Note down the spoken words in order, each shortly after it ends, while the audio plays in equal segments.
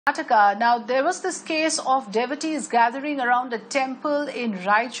Karnataka. Now, there was this case of devotees gathering around a temple in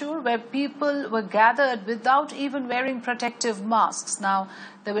Raichur where people were gathered without even wearing protective masks. Now,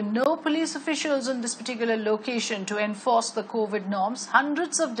 there were no police officials in this particular location to enforce the COVID norms.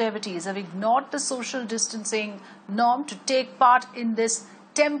 Hundreds of devotees have ignored the social distancing norm to take part in this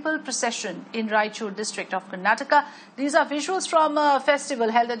temple procession in Raichur district of Karnataka. These are visuals from a festival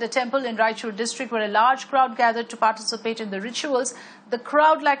held at the temple in Raichur district where a large crowd gathered to participate in the rituals. The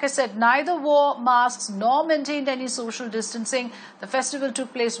crowd, like I said, neither wore masks nor maintained any social distancing. The festival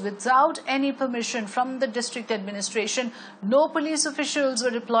took place without any permission from the district administration. No police officials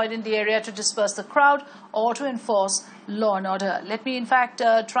were deployed in the area to disperse the crowd or to enforce law and order. Let me in fact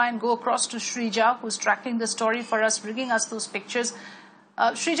try and go across to Shrija, who's tracking the story for us, bringing us those pictures.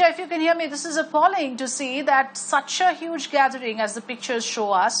 Shrija, if you can hear me, this is appalling to see that such a huge gathering, as the pictures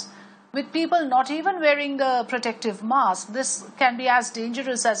show us, with people not even wearing the protective mask. This can be as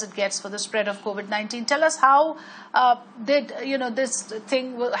dangerous as it gets for the spread of COVID-19. Tell us how how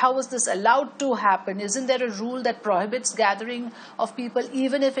was this allowed to happen? Isn't there a rule that prohibits gathering of people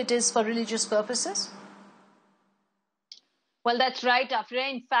even if it is for religious purposes? Well, that's right, Afra.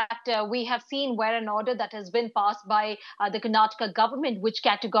 In fact, we have seen where an order that has been passed by the Karnataka government, which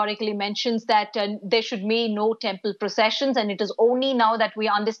categorically mentions that there should be no temple processions. And it is only now that we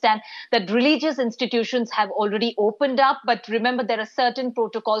understand that religious institutions have already opened up. But remember, there are certain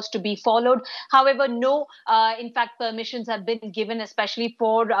protocols to be followed. However, no, in fact, permissions have been given, especially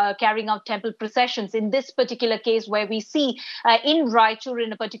for carrying out temple processions. In this particular case, where we see in Raichur,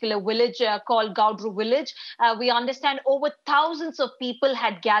 in a particular village called Gaudru village, we understand over thousands of people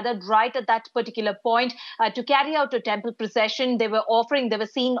had gathered right at that particular point to carry out a temple procession. They were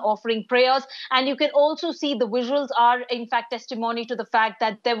seen offering prayers. And you can also see the visuals are, in fact, testimony to the fact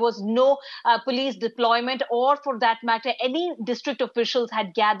that there was no police deployment, or for that matter, any district officials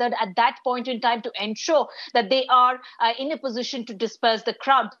had gathered at that point in time to ensure that they are in a position to disperse the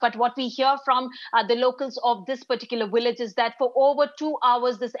crowd. But what we hear from the locals of this particular village is that for over 2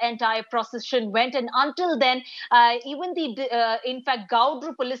 hours, this entire procession went. And until then, even in fact,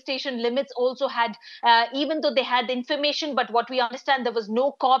 Gaudru police station limits also had, even though they had information, but what we understand, there was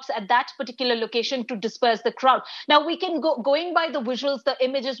no cops at that particular location to disperse the crowd. Now, we can going by the visuals, the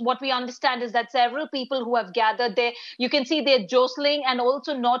images, what we understand is that several people who have gathered there, you can see they're jostling and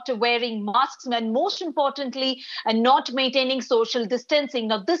also not wearing masks, and most importantly, not maintaining social distancing.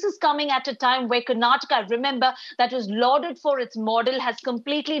 Now, this is coming at a time where Karnataka, remember, that was lauded for its model, has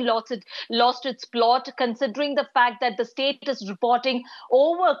completely lost its plot, considering the fact that the state is reporting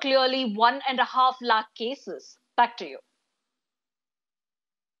over clearly 1.5 lakh cases. Back to you.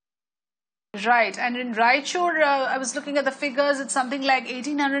 Right. And in Raichur, I was looking at the figures, it's something like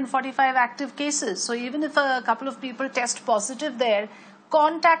 1,845 active cases. So even if a couple of people test positive there,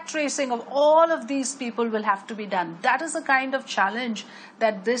 contact tracing of all of these people will have to be done. That is the kind of challenge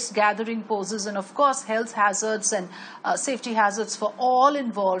that this gathering poses. And of course, health hazards and safety hazards for all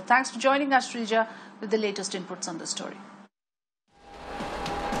involved. Thanks for joining us, Shrija, with the latest inputs on the story.